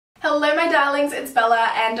Hello my darlings, it's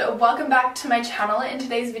Bella and welcome back to my channel. In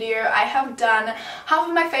today's video I have done half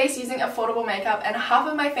of my face using affordable makeup and half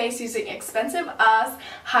of my face using expensive ass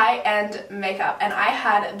high-end makeup, and I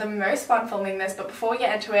had the most fun filming this. But before we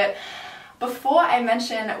get into it, before I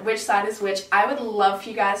mention which side is which, I would love for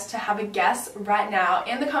you guys to have a guess right now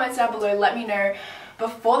in the comments down below. Let me know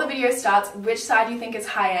before the video starts which side you think is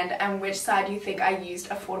high-end and which side you think I used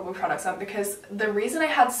affordable products on, because the reason I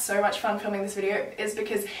had so much fun filming this video is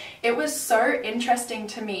because it was so interesting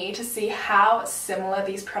to me to see how similar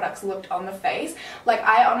these products looked on the face. Like,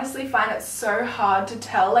 I honestly find it so hard to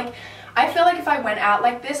tell. Like, I feel like if I went out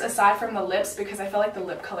like this, aside from the lips, because I feel like the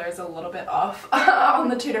lip color is a little bit off on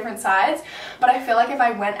the two different sides, but I feel like if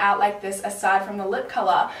I went out like this, aside from the lip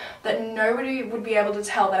color, that nobody would be able to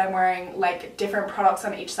tell that I'm wearing like different products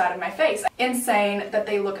on each side of my face. Insane that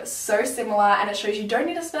they look so similar, and it shows you don't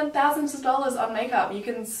need to spend thousands of dollars on makeup. You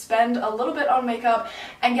can spend a little bit on makeup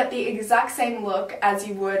and get the exact same look as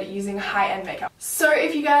you would using high-end makeup. So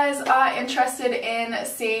if you guys are interested in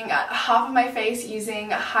seeing half of my face using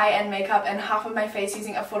high-end makeup and half of my face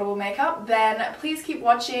using affordable makeup, then please keep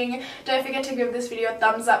watching. Don't forget to give this video a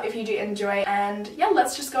thumbs up if you do enjoy, and yeah,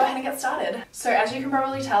 let's just go ahead and get started. So as you can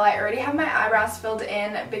probably tell, I already have my eyebrows filled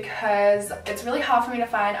in because it's really hard for me to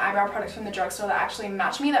find eyebrow products from the drugstore that actually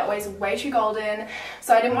match me. They're always way too golden,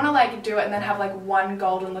 so I didn't want to like do it and then have like one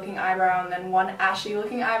golden looking eyebrow and then one ashy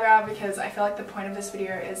looking eyebrow, because I feel like the point of this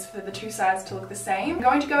video is for the two sides to look the same. I'm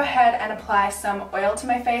going to go ahead and apply some oil to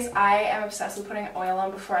my face. I am obsessed with putting oil on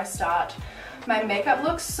before I start my makeup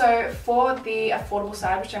looks. So for the affordable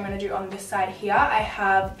side, which I'm going to do on this side here, I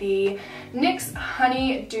have the NYX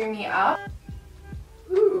Honey Do Me Up.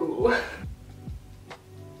 Ooh.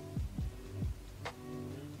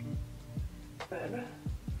 Good.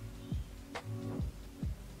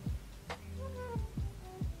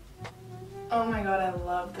 Oh my god, I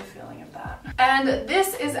love the feeling of that. And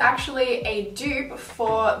this is actually a dupe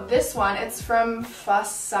for this one. It's from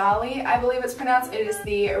Fasali, I believe it's pronounced. It is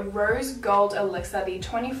the Rose Gold Elixir, the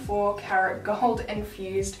 24 karat gold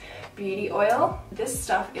infused beauty oil. This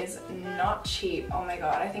stuff is not cheap. Oh my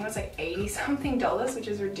god, I think it was like 80 something dollars, which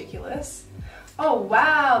is ridiculous. Oh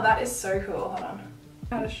wow, that is so cool. Hold on.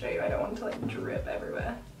 I'm gonna show you. I don't want it to like drip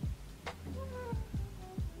everywhere.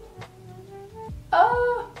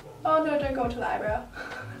 Oh no, don't go to the eyebrow.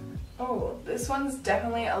 Oh, this one's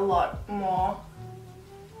definitely a lot more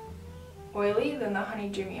oily than the Honey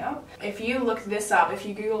Do Me Up. If you look this up, if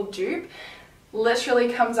you Google dupe,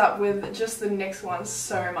 literally comes up with just the NYX one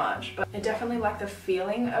so much. But I definitely like the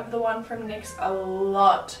feeling of the one from NYX a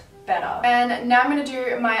lot better. And now I'm going to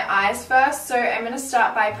do my eyes first. So I'm going to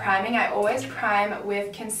start by priming. I always prime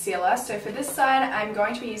with concealer. So for this side, I'm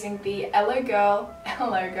going to be using the LA Girl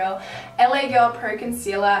Pro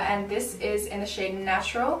Concealer, and this is in the shade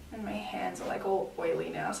Natural. And my hands are like all oily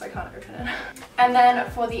now, so I can't open it. And then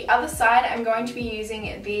for the other side, I'm going to be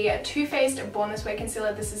using the Too Faced Born This Way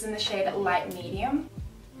Concealer. This is in the shade Light Medium.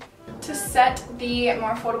 To set the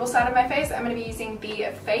more affordable side of my face, I'm going to be using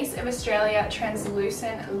the Face of Australia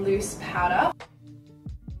Translucent Loose Powder.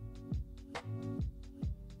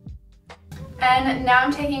 And now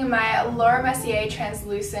I'm taking my Laura Mercier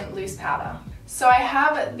Translucent Loose Powder. So I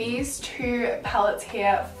have these two palettes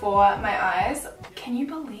here for my eyes. Can you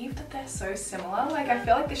believe that they're so similar? Like, I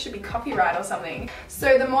feel like this should be copyright or something.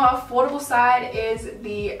 So the more affordable side is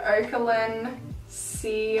the Okalan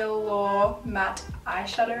Cielor Matte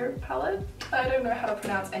Eyeshadow Palette. I don't know how to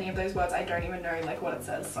pronounce any of those words. I don't even know like what it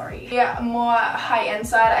says, sorry. Yeah, more high-end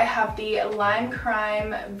side, I have the Lime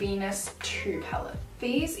Crime Venus 2 palette.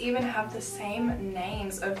 These even have the same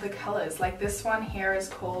names of the colors. Like, this one here is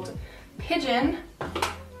called Pigeon,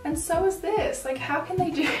 and so is this. Like, how can they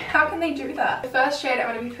do that? The first shade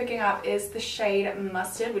I'm going to be picking up is the shade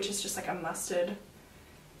Mustard, which is just like a mustard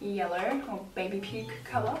yellow or baby puke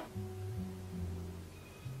color.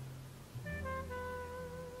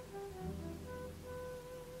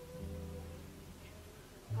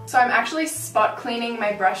 So I'm actually spot cleaning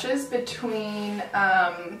my brushes between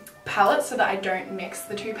palettes so that I don't mix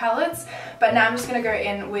the two palettes. But now I'm just going to go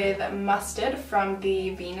in with Mustard from the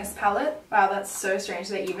Venus palette. Wow, that's so strange.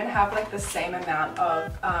 They even have like the same amount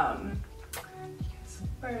of,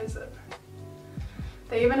 where is it?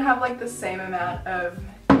 They even have like the same amount of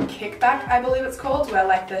kickback, I believe it's called, where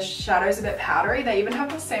like the shadow's a bit powdery. They even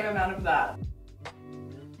have the same amount of that.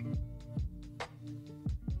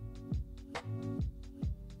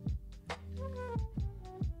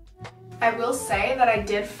 I will say that I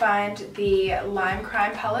did find the Lime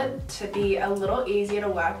Crime palette to be a little easier to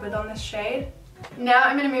work with on this shade. Now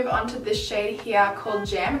I'm going to move on to this shade here called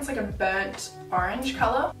Jam. It's like a burnt orange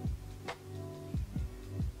color.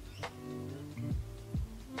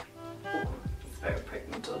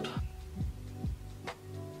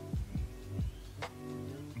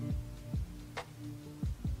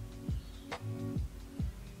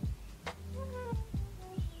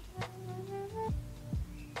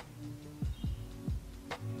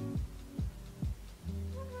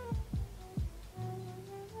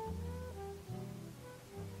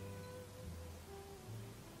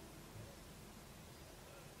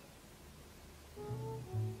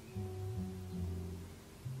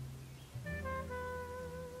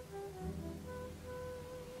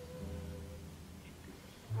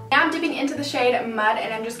 I'm dipping into the shade Mud,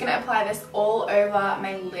 and I'm just going to apply this all over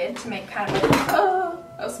my lid to make kind of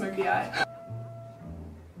a smoky eye.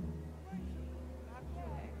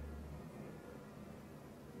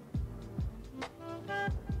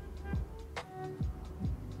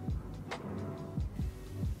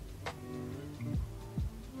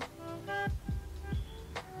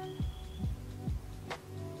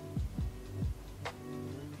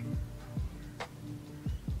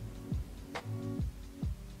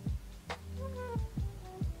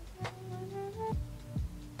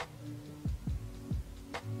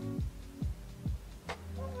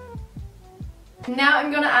 Now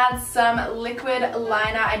I'm going to add some liquid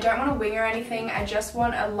liner. I don't want a wing or anything, I just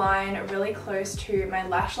want a line really close to my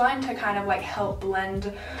lash line to kind of like help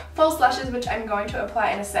blend false lashes, which I'm going to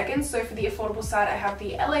apply in a second. So for the affordable side, I have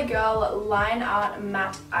the LA Girl Line Art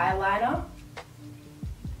Matte Eyeliner.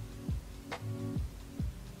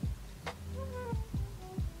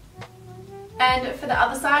 And for the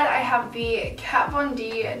other side, I have the Kat Von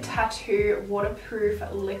D Tattoo Waterproof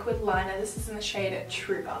Liquid Liner. This is in the shade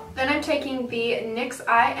Trooper. Then I'm taking the NYX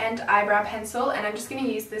Eye and Eyebrow Pencil, and I'm just going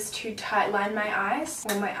to use this to tightline my eyes,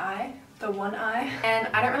 or my eye, the one eye. And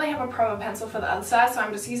I don't really have a proper pencil for the other side, so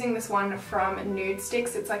I'm just using this one from Nude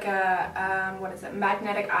Sticks. It's like a, what is it,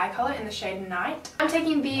 magnetic eye color in the shade Night. I'm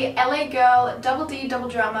taking the LA Girl Double D Double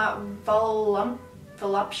Drama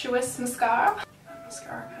Voluptuous Mascara.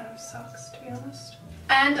 Mascara kind of sucks, to be honest.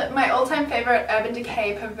 And my all-time favorite Urban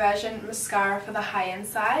Decay Perversion Mascara for the high-end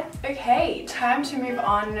side. Okay, time to move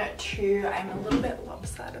on to, I'm a little bit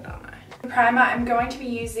lopsided, aren't I? Primer, I'm going to be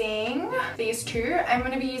using these two. I'm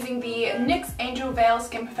going to be using the NYX Angel Veil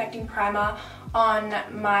Skin Perfecting Primer on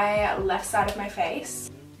my left side of my face.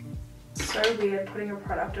 So weird putting a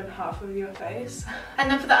product on half of your face. And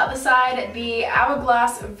then for the other side, the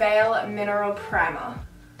Hourglass Veil Mineral Primer.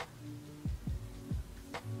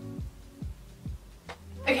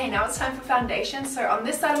 Okay, now it's time for foundation. So on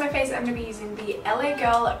this side of my face, I'm going to be using the LA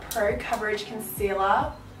Girl Pro Coverage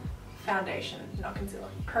Concealer Foundation, not concealer.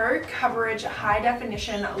 Pro Coverage High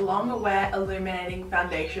Definition Long Wear Illuminating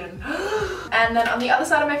Foundation. And then on the other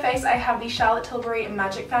side of my face, I have the Charlotte Tilbury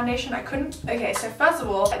Magic Foundation. Okay, so first of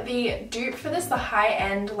all, the dupe for this, the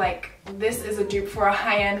high-end, like, this is a dupe for a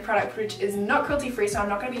high-end product which is not cruelty-free, so I'm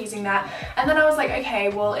not going to be using that. And then I was like, okay,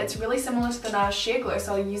 well, it's really similar to the NARS Sheer Glow,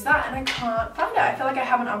 so I'll use that, and I can't find it. I feel like I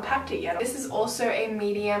haven't unpacked it yet. This is also a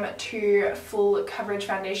medium to full coverage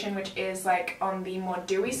foundation, which is like on the more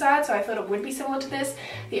dewy side, so I thought it would be similar to this.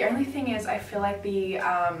 The only thing is I feel like the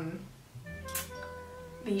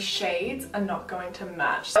shades are not going to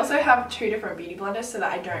match. I also have two different beauty blenders so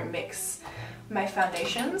that I don't mix my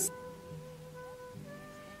foundations.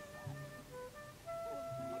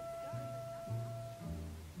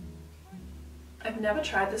 I've never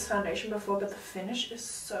tried this foundation before, but the finish is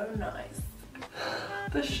so nice.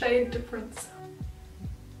 The shade difference.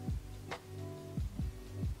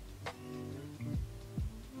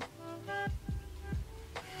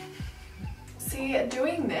 See,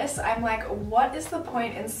 doing this, I'm like, what is the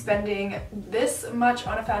point in spending this much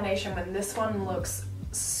on a foundation when this one looks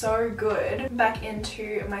so good? Back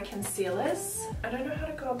into my concealers. I don't know how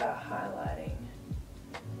to go about highlighting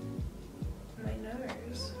my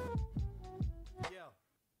nose.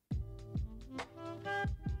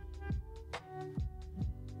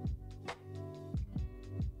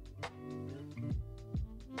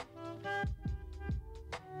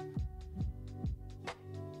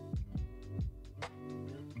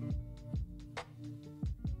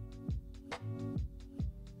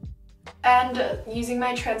 And using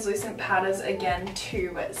my translucent powders again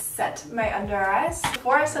to set my under eyes.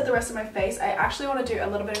 Before I set the rest of my face, I actually want to do a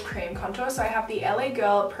little bit of cream contour. So I have the LA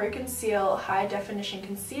Girl Pro Conceal High Definition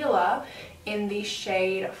Concealer in the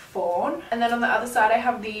shade Fawn. And then on the other side I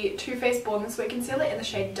have the Too Faced Born This Way Concealer in the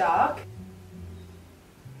shade Dark.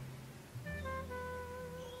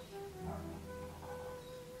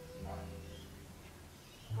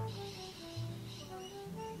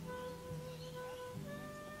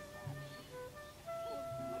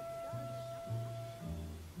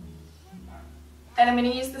 And I'm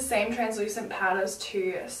going to use the same translucent powders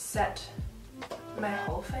to set my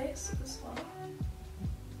whole face as well.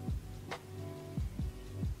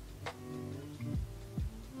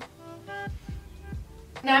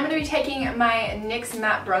 Now I'm going to be taking my NYX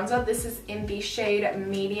Matte Bronzer. This is in the shade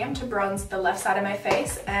Medium to bronze the left side of my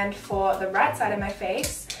face. And for the right side of my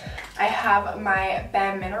face, I have my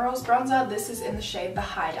Bare Minerals Bronzer. This is in the shade The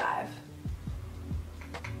High Dive.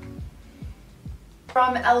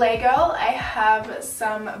 From LA Girl, I have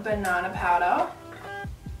some banana powder.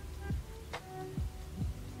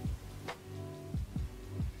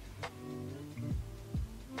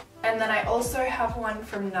 And then I also have one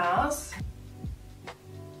from NARS.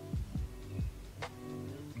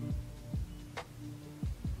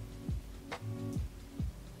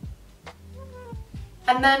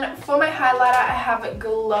 And then for my highlighter, I have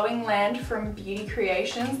Glowing Land from Beauty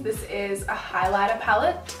Creations. This is a highlighter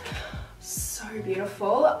palette. So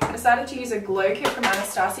beautiful. I decided to use a glow kit from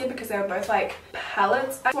Anastasia because they were both like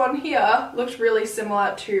palettes. This one here looked really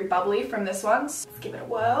similar to Bubbly from this one. So let's give it a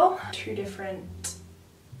whirl. Two different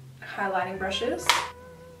highlighting brushes.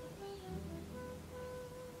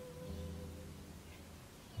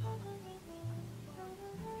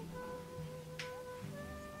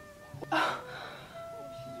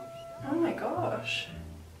 Oh my gosh.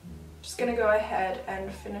 Just gonna go ahead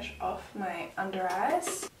and finish off my under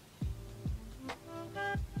eyes.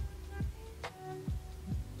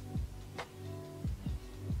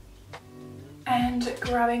 And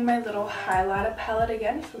grabbing my little highlighter palette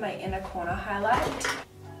again for my inner corner highlight.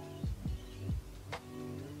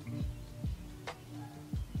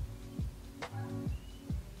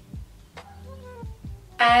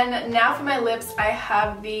 And now for my lips, I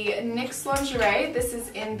have the NYX Lingerie. This is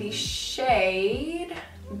in the shade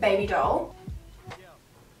Baby Doll.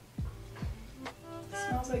 It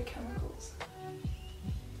smells like chemicals.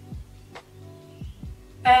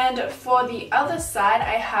 And for the other side,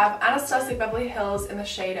 I have Anastasia Beverly Hills in the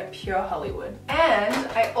shade Pure Hollywood. And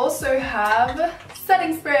I also have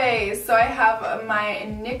setting sprays. So I have my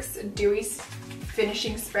NYX Dewy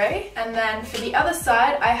Finishing Spray. And then for the other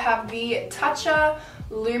side, I have the Tatcha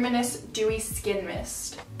Luminous Dewy Skin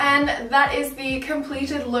Mist. And that is the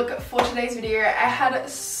completed look for today's video. I had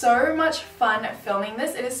so much fun filming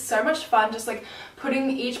this. It is so much fun just like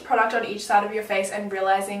putting each product on each side of your face and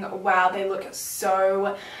realizing, wow, they look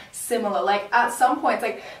so similar. Like at some points,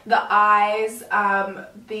 like the eyes,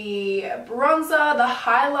 the bronzer, the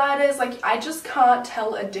highlighters, like I just can't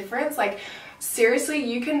tell a difference. Like seriously,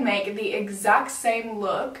 you can make the exact same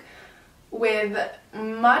look with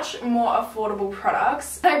much more affordable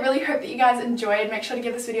products. I really hope that you guys enjoyed. Make sure to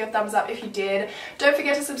give this video a thumbs up if you did. Don't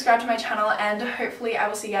forget to subscribe to my channel, and hopefully I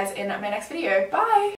will see you guys in my next video. Bye!